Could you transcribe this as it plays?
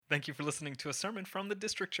Thank you for listening to a sermon from the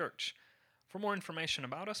District Church. For more information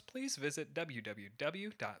about us, please visit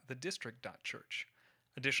www.thedistrict.church.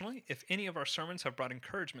 Additionally, if any of our sermons have brought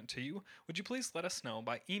encouragement to you, would you please let us know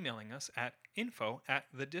by emailing us at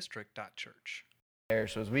info@thedistrict.church.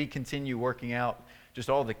 So as we continue working out just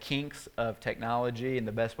all the kinks of technology and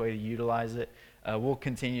the best way to utilize it, we'll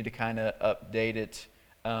continue to kind of update it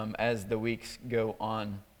as the weeks go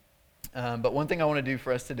on. But one thing I want to do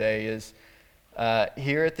for us today is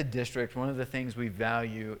here at the district, one of the things we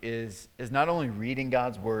value is not only reading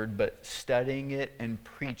God's Word, but studying it and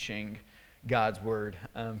preaching God's Word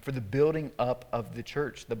for the building up of the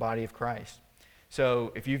church, the body of Christ.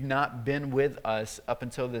 So if you've not been with us up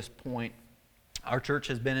until this point, our church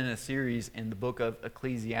has been in a series in the book of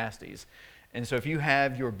Ecclesiastes. And so if you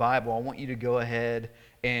have your Bible, I want you to go ahead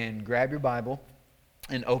and grab your Bible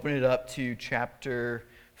and open it up to chapter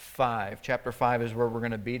 5. Chapter 5 is where we're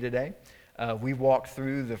going to be today. We've walked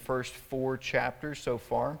through the first 4 chapters so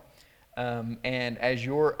far. And as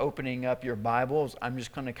you're opening up your Bibles, I'm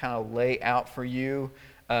just going to kind of lay out for you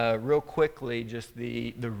real quickly just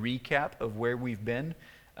the recap of where we've been.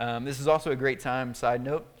 This is also a great time, side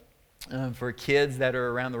note, for kids that are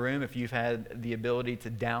around the room. If you've had the ability to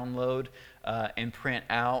download and print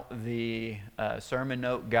out the sermon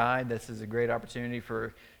note guide, this is a great opportunity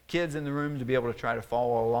for kids in the room to be able to try to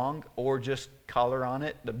follow along or just color on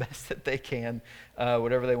it the best that they can,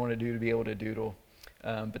 whatever they want to do to be able to doodle.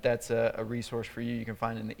 But that's a resource for you. You can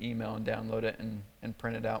find it in the email and download it and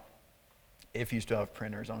print it out if you still have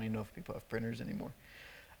printers. I don't even know if people have printers anymore.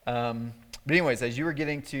 But anyways, as you were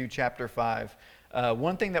getting to chapter 5,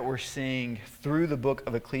 one thing that we're seeing through the book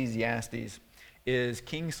of Ecclesiastes is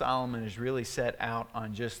King Solomon is really set out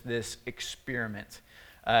on just this experiment.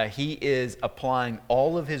 He is applying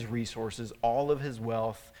all of his resources, all of his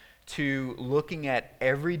wealth, to looking at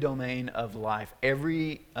every domain of life,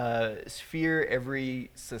 every sphere,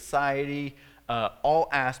 every society, all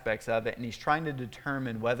aspects of it, and he's trying to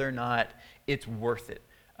determine whether or not it's worth it,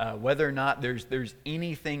 whether or not there's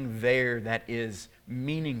anything there that is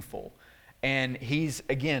meaningful. And he's,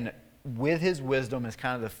 again, with his wisdom as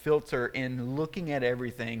kind of the filter in looking at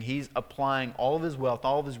everything, he's applying all of his wealth,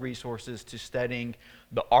 all of his resources to studying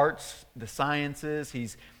the arts, the sciences.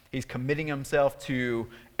 He's committing himself to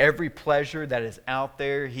every pleasure that is out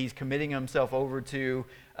there. He's committing himself over to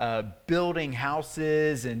building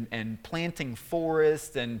houses and planting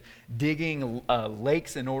forests and digging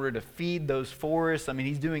lakes in order to feed those forests. I mean,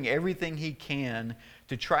 he's doing everything he can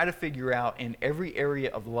to try to figure out in every area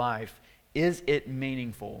of life, is it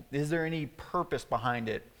meaningful? Is there any purpose behind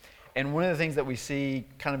it? And one of the things that we see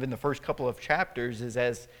kind of in the first couple of chapters is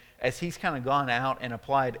as he's kind of gone out and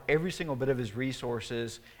applied every single bit of his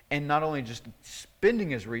resources, and not only just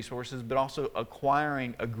spending his resources, but also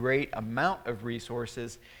acquiring a great amount of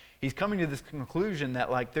resources, he's coming to this conclusion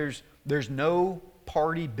that like there's no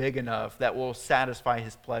party big enough that will satisfy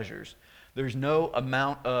his pleasures. There's no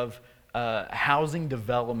amount of housing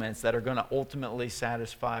developments that are going to ultimately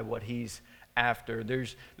satisfy what he's after.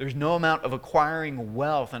 There's no amount of acquiring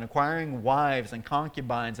wealth and acquiring wives and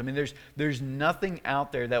concubines. I mean, there's nothing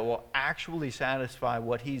out there that will actually satisfy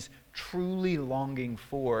what he's truly longing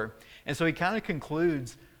for. And so he kind of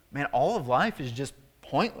concludes, man, all of life is just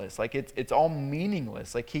pointless. Like it's all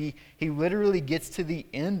meaningless. Like he literally gets to the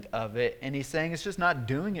end of it and he's saying it's just not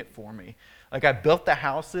doing it for me. Like I built the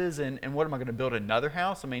houses and what am I going to build another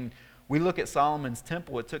house? I mean, we look at Solomon's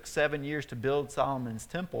temple. It took 7 years to build Solomon's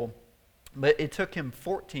temple, but it took him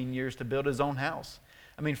 14 years to build his own house.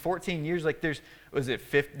 I mean, 14 years, like the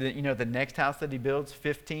next house that he builds,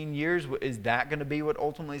 15 years, is that going to be what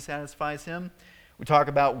ultimately satisfies him? We talk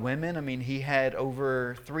about women. I mean, he had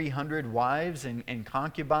over 300 wives and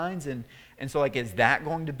concubines, and so like, is that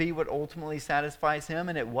going to be what ultimately satisfies him?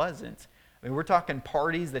 And it wasn't. I mean, we're talking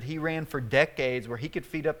parties that he ran for decades where he could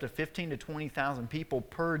feed up to 15 to 20,000 people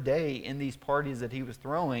per day in these parties that he was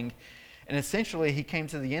throwing. And essentially, he came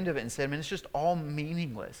to the end of it and said, man, it's just all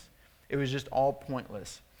meaningless. It was just all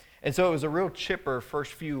pointless. And so it was a real chipper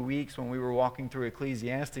first few weeks when we were walking through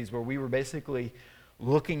Ecclesiastes where we were basically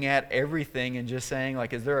looking at everything and just saying,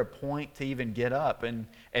 like, is there a point to even get up? And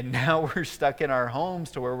now we're stuck in our homes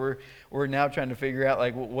to where we're now trying to figure out,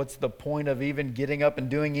 like, what's the point of even getting up and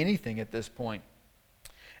doing anything at this point?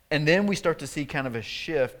 And then we start to see kind of a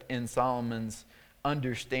shift in Solomon's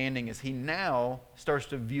understanding as he now starts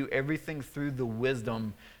to view everything through the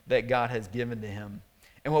wisdom that God has given to him.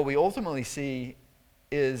 And what we ultimately see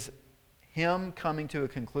is him coming to a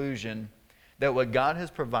conclusion that what God has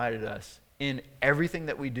provided us in everything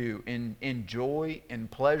that we do, in joy, in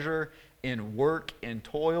pleasure, in work, in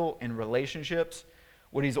toil, in relationships,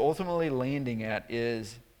 what he's ultimately landing at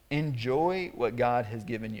is Enjoy what God has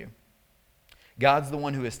given you. God's the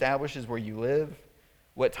one who establishes where you live,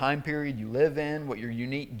 what time period you live in, what your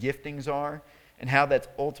unique giftings are, and how that's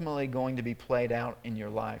ultimately going to be played out in your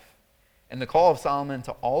life. And the call of Solomon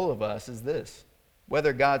to all of us is this: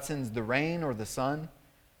 whether God sends the rain or the sun,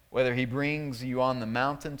 whether he brings you on the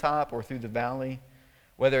mountaintop or through the valley,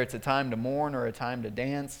 whether it's a time to mourn or a time to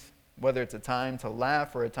dance, whether it's a time to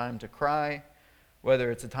laugh or a time to cry,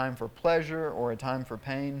 whether it's a time for pleasure or a time for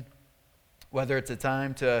pain, whether it's a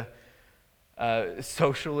time to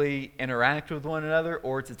socially interact with one another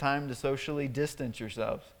or it's a time to socially distance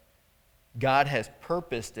yourselves. God has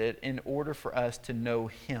purposed it in order for us to know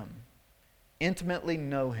him, intimately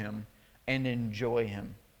know him, and enjoy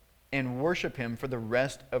him, and worship him for the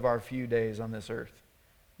rest of our few days on this earth.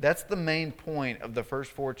 That's the main point of the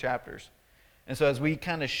first 4 chapters. And so as we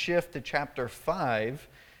kind of shift to chapter 5,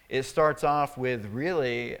 it starts off with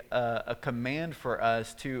really a command for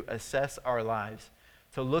us to assess our lives,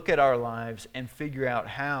 to look at our lives and figure out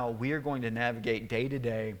how we are going to navigate day to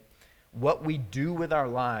day, what we do with our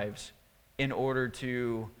lives in order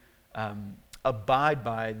to abide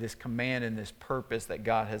by this command and this purpose that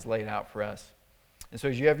God has laid out for us. And so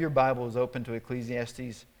as you have your Bibles open to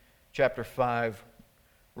Ecclesiastes chapter 5,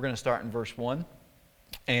 we're going to start in verse 1.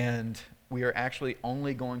 And we are actually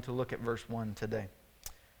only going to look at verse 1 today.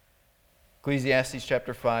 Ecclesiastes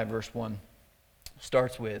chapter 5, verse 1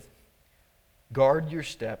 starts with, "Guard your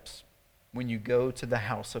steps when you go to the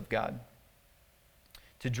house of God.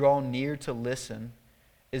 To draw near to listen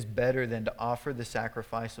is better than to offer the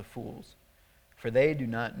sacrifice of fools, for they do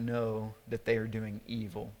not know that they are doing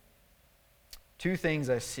evil." 2 things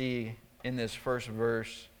I see in this first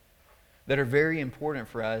verse that are very important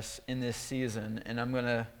for us in this season, and I'm going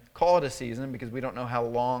to call it a season because we don't know how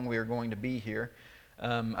long we are going to be here.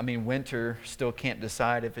 Winter still can't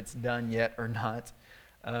decide if it's done yet or not.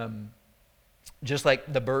 Just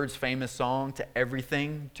like the Byrds' famous song, "To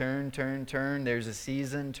everything, turn, turn, turn. There's a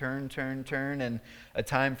season, turn, turn, turn, and a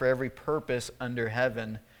time for every purpose under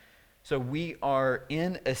heaven." So we are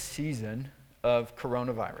in a season of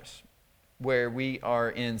coronavirus where we are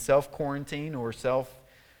in self-quarantine or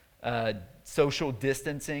social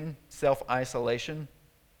distancing, self-isolation.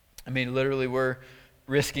 Literally we're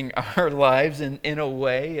risking our lives in a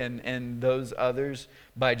way and those others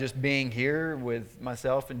by just being here with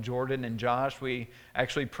myself and Jordan and Josh. We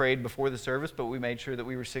actually prayed before the service, but we made sure that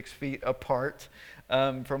we were 6 feet apart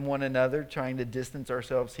from one another, trying to distance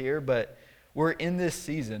ourselves here. But we're in this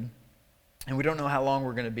season, and we don't know how long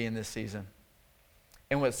we're going to be in this season.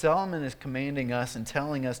 And what Solomon is commanding us and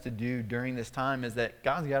telling us to do during this time is that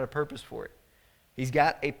God's got a purpose for it. He's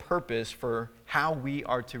got a purpose for how we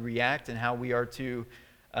are to react and how we are to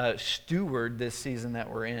steward this season that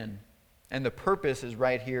we're in. And the purpose is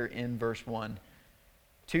right here in verse 1.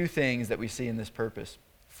 2 things that we see in this purpose.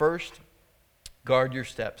 First, guard your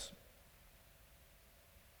steps.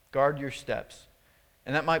 Guard your steps.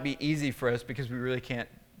 And that might be easy for us because we really can't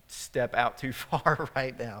step out too far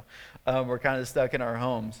right now. We're kind of stuck in our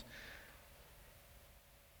homes.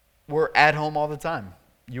 We're at home all the time.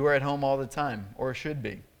 You are at home all the time, or should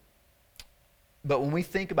be. But when we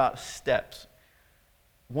think about steps,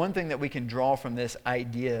 one thing that we can draw from this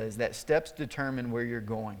idea is that steps determine where you're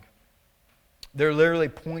going. They're literally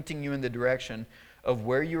pointing you in the direction of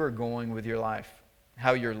where you are going with your life,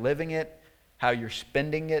 how you're living it, how you're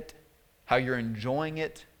spending it, how you're enjoying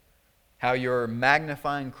it, how you're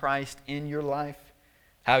magnifying Christ in your life,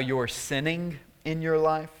 how you're sinning in your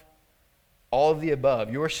life. All of the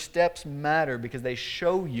above. Your steps matter because they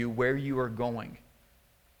show you where you are going.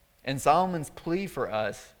 And Solomon's plea for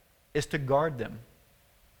us is to guard them,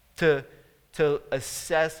 to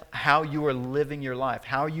assess how you are living your life,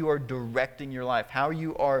 how you are directing your life, how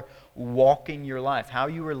you are walking your life, how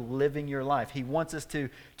you are living your life. He wants us to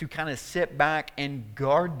kind of sit back and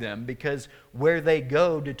guard them because where they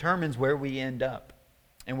go determines where we end up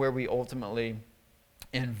and where we ultimately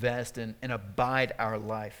invest and abide our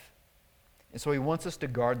life. And so he wants us to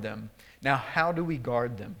guard them. Now, how do we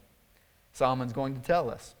guard them? Solomon's going to tell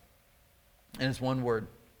us. And it's one word: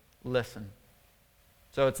 listen.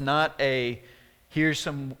 So it's not here's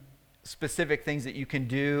some specific things that you can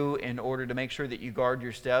do in order to make sure that you guard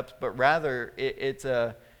your steps, but rather it's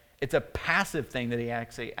a passive thing that he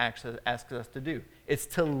actually asks us to do. It's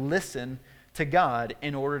to listen to God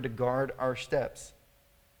in order to guard our steps.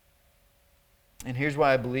 And here's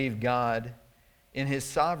why I believe God, in his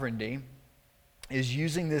sovereignty, is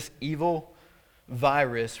using this evil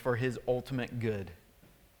virus for his ultimate good.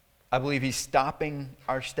 I believe he's stopping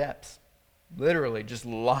our steps, literally just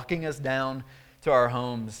locking us down to our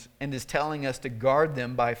homes, and is telling us to guard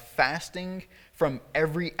them by fasting from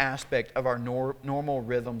every aspect of our normal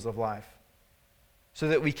rhythms of life so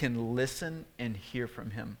that we can listen and hear from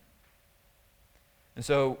him. And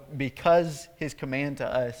so because his command to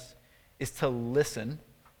us is to listen,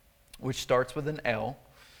 which starts with an L,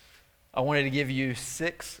 I wanted to give you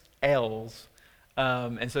 6 L's.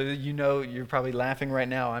 And so you're probably laughing right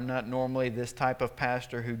now. I'm not normally this type of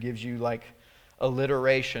pastor who gives you like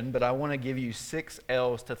alliteration, but I want to give you 6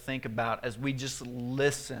 L's to think about as we just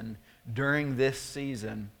listen during this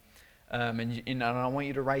season. And I want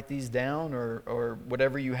you to write these down or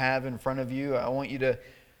whatever you have in front of you. I want you to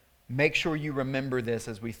make sure you remember this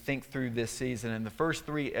as we think through this season. And the first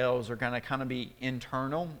 3 L's are going to kind of be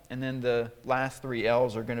internal, and then the last 3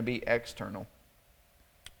 L's are going to be external.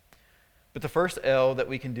 But the first L that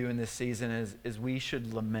we can do in this season is we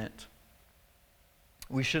should lament.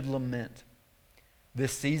 We should lament.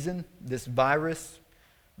 This season, this virus,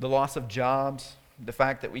 the loss of jobs, the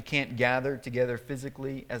fact that we can't gather together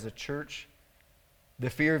physically as a church,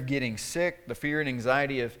 the fear of getting sick, the fear and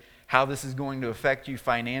anxiety of how this is going to affect you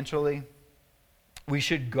financially. We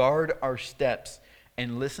should guard our steps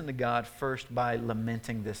and listen to God first by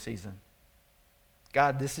lamenting this season.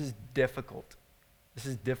 God, this is difficult. This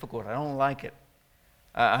is difficult. I don't like it.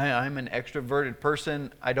 I'm an extroverted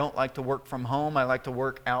person. I don't like to work from home. I like to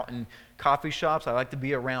work out in coffee shops. I like to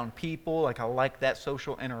be around people. I like that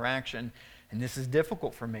social interaction. And this is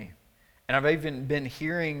difficult for me. And I've even been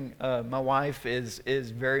hearing my wife is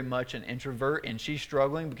very much an introvert, and she's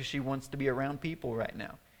struggling because she wants to be around people right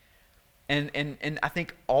now. And I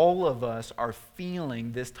think all of us are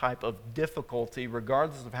feeling this type of difficulty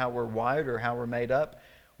regardless of how we're wired or how we're made up.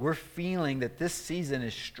 We're feeling that this season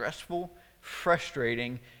is stressful,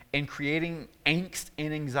 frustrating, and creating angst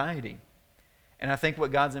and anxiety. And I think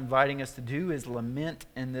what God's inviting us to do is lament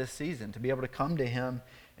in this season, to be able to come to him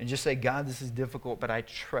and just say, God, this is difficult, but I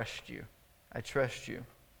trust you. I trust you.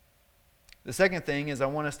 The second thing is I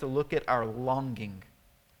want us to look at our longing.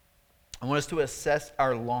 I want us to assess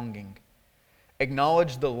our longing.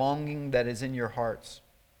 Acknowledge the longing that is in your hearts.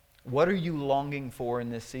 What are you longing for in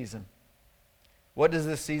this season? What does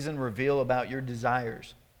this season reveal about your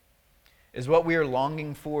desires? Is what we are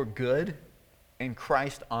longing for good and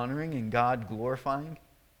Christ honoring and God glorifying?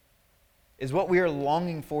 Is what we are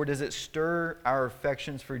longing for, does it stir our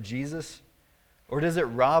affections for Jesus? Or does it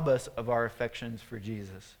rob us of our affections for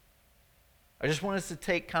Jesus? I just want us to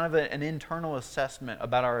take kind of an internal assessment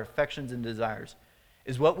about our affections and desires.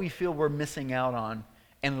 Is what we feel we're missing out on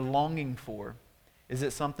and longing for, is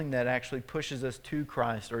it something that actually pushes us to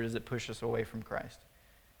Christ, or does it push us away from Christ?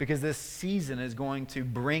 Because this season is going to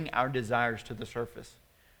bring our desires to the surface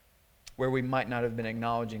where we might not have been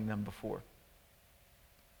acknowledging them before.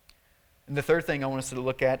 And the third thing I want us to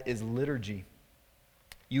look at is liturgy.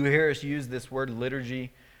 You hear us use this word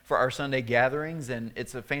liturgy for our Sunday gatherings, and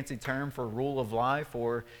it's a fancy term for rule of life,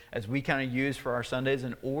 or as we kind of use for our Sundays,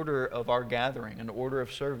 an order of our gathering, an order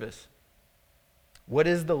of service. What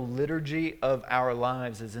is the liturgy of our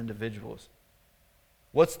lives as individuals?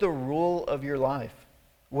 What's the rule of your life?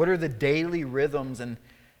 What are the daily rhythms, and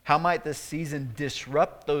how might this season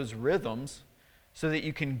disrupt those rhythms so that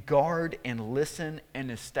you can guard and listen and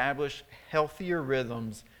establish healthier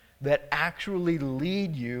rhythms that actually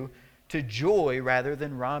lead you to joy rather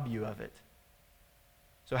than rob you of it?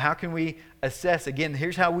 So how can we assess? Again,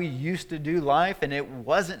 here's how we used to do life, and it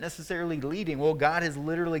wasn't necessarily leading. Well, God has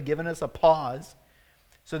literally given us a pause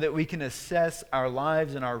so that we can assess our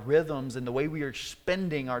lives and our rhythms and the way we are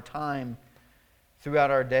spending our time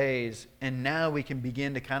throughout our days. And now we can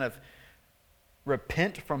begin to kind of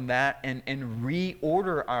repent from that and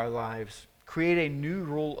reorder our lives, create a new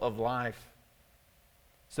rule of life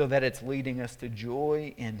so that it's leading us to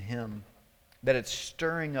joy in Him, that it's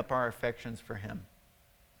stirring up our affections for Him.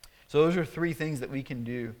 So those are 3 things that we can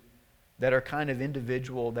do that are kind of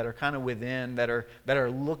individual, that are kind of within, that are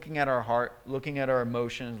looking at our heart, looking at our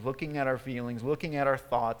emotions, looking at our feelings, looking at our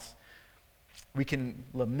thoughts. We can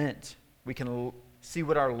lament. We can see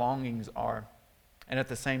what our longings are. And at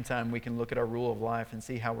the same time, we can look at our rule of life and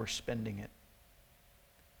see how we're spending it.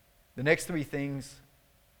 The next 3 things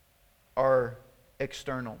are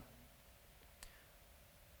external.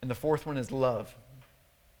 And the 4th one is love.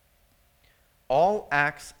 All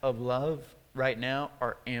acts of love right now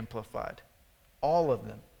are amplified. All of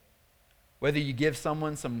them. Whether you give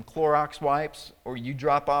someone some Clorox wipes, or you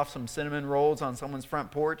drop off some cinnamon rolls on someone's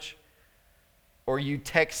front porch, or you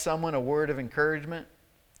text someone a word of encouragement,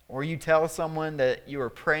 or you tell someone that you are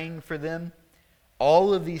praying for them,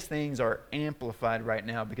 all of these things are amplified right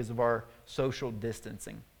now because of our social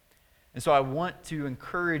distancing. And so I want to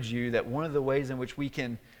encourage you that one of the ways in which we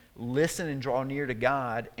can listen and draw near to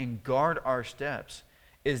God and guard our steps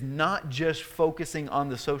is not just focusing on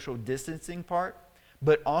the social distancing part,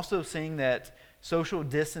 but also seeing that social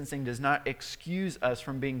distancing does not excuse us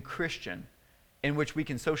from being Christian, in which we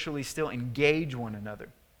can socially still engage one another.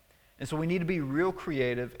 And so we need to be real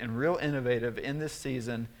creative and real innovative in this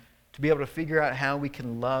season to be able to figure out how we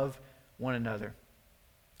can love one another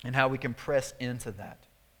and how we can press into that.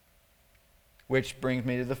 Which brings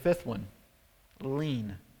me to the fifth one.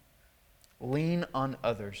 Lean. Lean on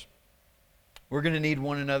others. We're going to need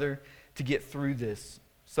one another to get through this.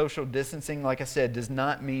 Social distancing, like I said, does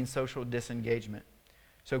not mean social disengagement.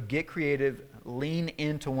 So get creative, lean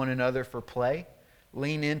into one another for play,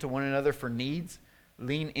 lean into one another for needs,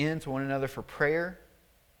 lean into one another for prayer,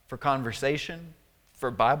 for conversation, for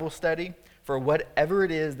Bible study, for whatever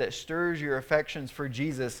it is that stirs your affections for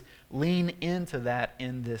Jesus. Lean into that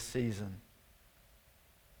in this season.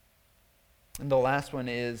 And the last one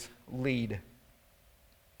is lead.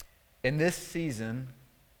 In this season,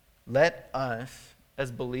 let us,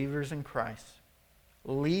 as believers in Christ,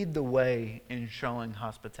 lead the way in showing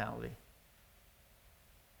hospitality.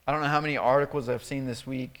 I don't know how many articles I've seen this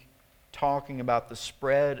week talking about the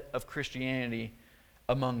spread of Christianity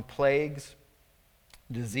among plagues,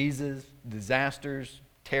 diseases, disasters,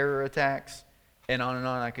 terror attacks, and on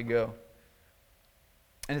I could go.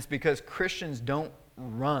 And it's because Christians don't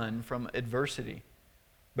run from adversity,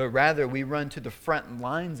 but rather we run to the front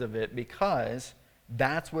lines of it because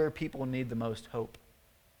that's where people need the most hope.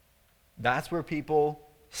 That's where people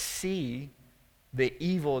see the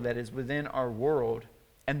evil that is within our world,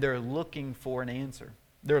 and they're looking for an answer.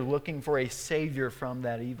 They're looking for a savior from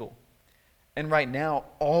that evil. And right now,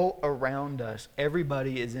 all around us,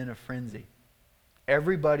 everybody is in a frenzy.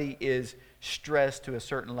 Everybody is stressed to a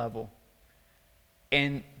certain level.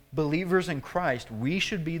 And believers in Christ, we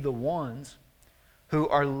should be the ones who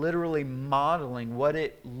are literally modeling what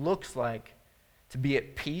it looks like to be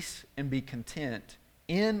at peace and be content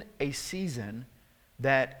in a season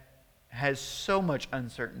that has so much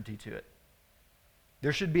uncertainty to it.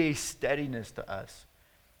 There should be a steadiness to us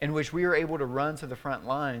in which we are able to run to the front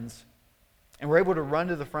lines, and we're able to run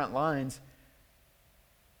to the front lines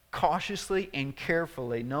cautiously and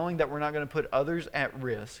carefully, knowing that we're not going to put others at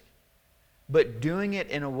risk, but doing it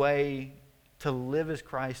in a way to live as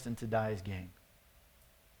Christ and to die as gain.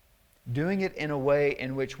 Doing it in a way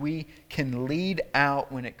in which we can lead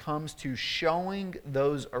out when it comes to showing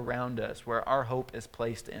those around us where our hope is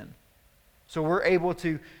placed in. So we're able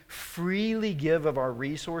to freely give of our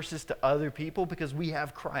resources to other people because we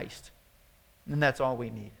have Christ. And that's all we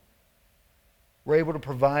need. We're able to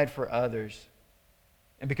provide for others.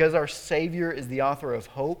 And because our Savior is the author of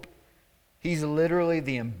hope, He's literally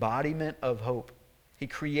the embodiment of hope. He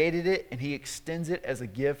created it and He extends it as a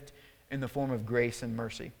gift in the form of grace and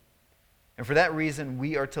mercy. And for that reason,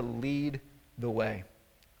 we are to lead the way.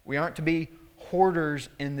 We aren't to be hoarders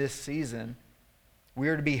in this season. We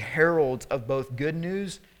are to be heralds of both good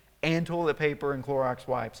news and toilet paper and Clorox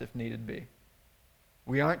wipes if needed be.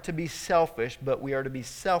 We aren't to be selfish, but we are to be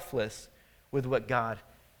selfless with what God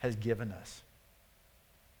has given us.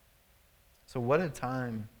 So what a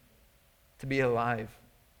time to be alive.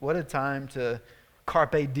 What a time to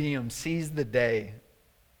carpe diem, seize the day.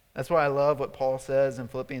 That's why I love what Paul says in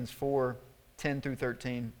Philippians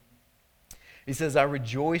 4:10-13. He says, I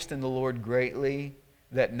rejoiced in the Lord greatly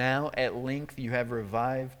that now at length you have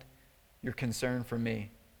revived your concern for me.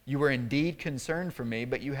 You were indeed concerned for me,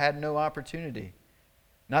 but you had no opportunity.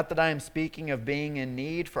 Not that I am speaking of being in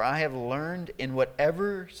need, for I have learned in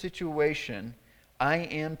whatever situation I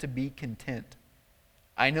am to be content.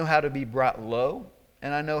 I know how to be brought low,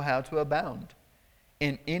 and I know how to abound.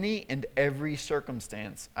 In any and every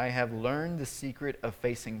circumstance, I have learned the secret of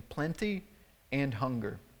facing plenty and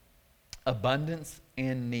hunger, abundance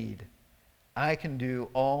and need. I can do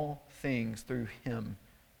all things through Him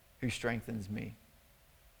who strengthens me.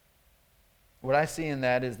 What I see in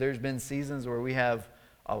that is there's been seasons where we have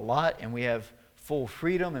a lot and we have full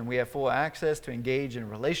freedom and we have full access to engage in a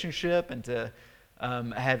relationship and to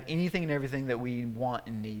have anything and everything that we want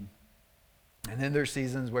and need. And then there's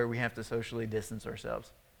seasons where we have to socially distance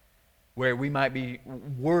ourselves, where we might be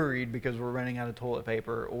worried because we're running out of toilet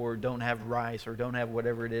paper or don't have rice or don't have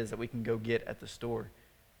whatever it is that we can go get at the store.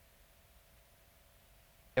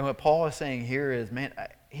 And what Paul is saying here is, man,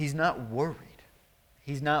 he's not worried.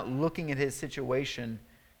 He's not looking at his situation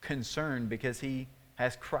concerned because he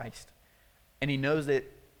has Christ. And he knows that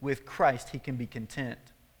with Christ he can be content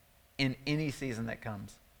in any season that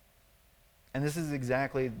comes. And this is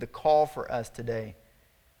exactly the call for us today.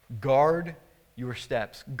 Guard your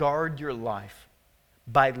steps. Guard your life.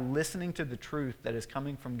 by listening to the truth that is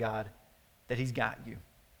coming from God, that he's got you.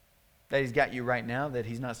 That he's got you right now, that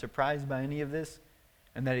he's not surprised by any of this,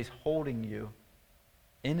 and that he's holding you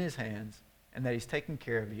in his hands, and that he's taking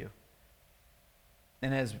care of you.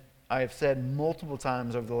 And as I have said multiple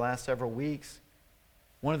times over the last several weeks,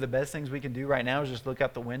 one of the best things we can do right now is just look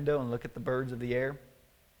out the window and look at the birds of the air,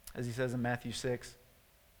 as he says in Matthew 6.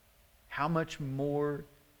 How much more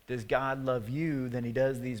does God love you than he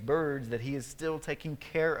does these birds that he is still taking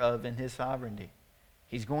care of in his sovereignty?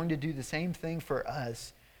 He's going to do the same thing for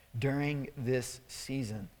us during this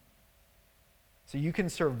season. So you can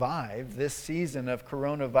survive this season of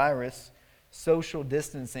coronavirus, social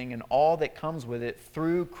distancing, and all that comes with it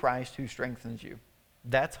through Christ who strengthens you.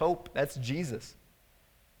 That's hope. That's Jesus.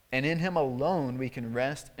 And in him alone we can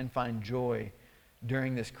rest and find joy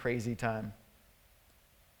during this crazy time.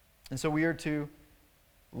 And so we are to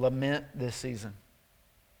lament this season.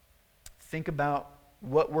 Think about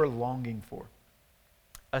what we're longing for.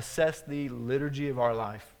 Assess the liturgy of our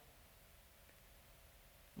life.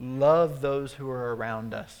 Love those who are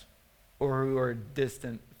around us or who are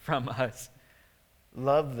distant from us.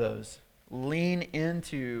 Love those. Lean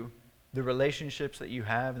into the relationships that you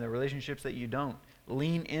have and the relationships that you don't.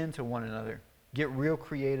 Lean into one another. Get real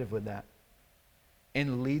creative with that.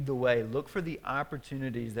 And lead the way. Look for the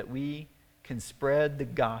opportunities that we can spread the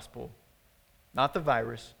gospel, not the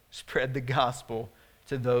virus, spread the gospel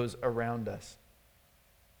to those around us.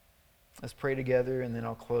 Let's pray together, and then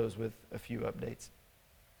I'll close with a few updates.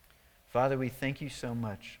 Father, we thank you so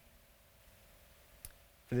much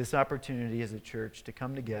for this opportunity as a church to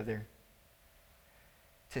come together,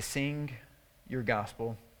 to sing your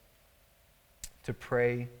gospel, to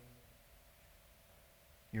pray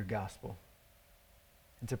your gospel,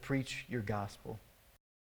 and to preach your gospel.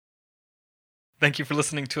 Thank you for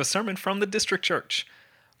listening to a sermon from the District Church.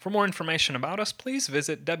 For more information about us, please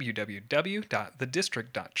visit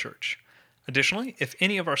www.thedistrict.church. Additionally, if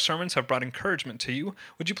any of our sermons have brought encouragement to you,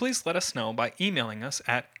 would you please let us know by emailing us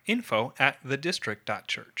at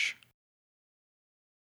info@thedistrict.church.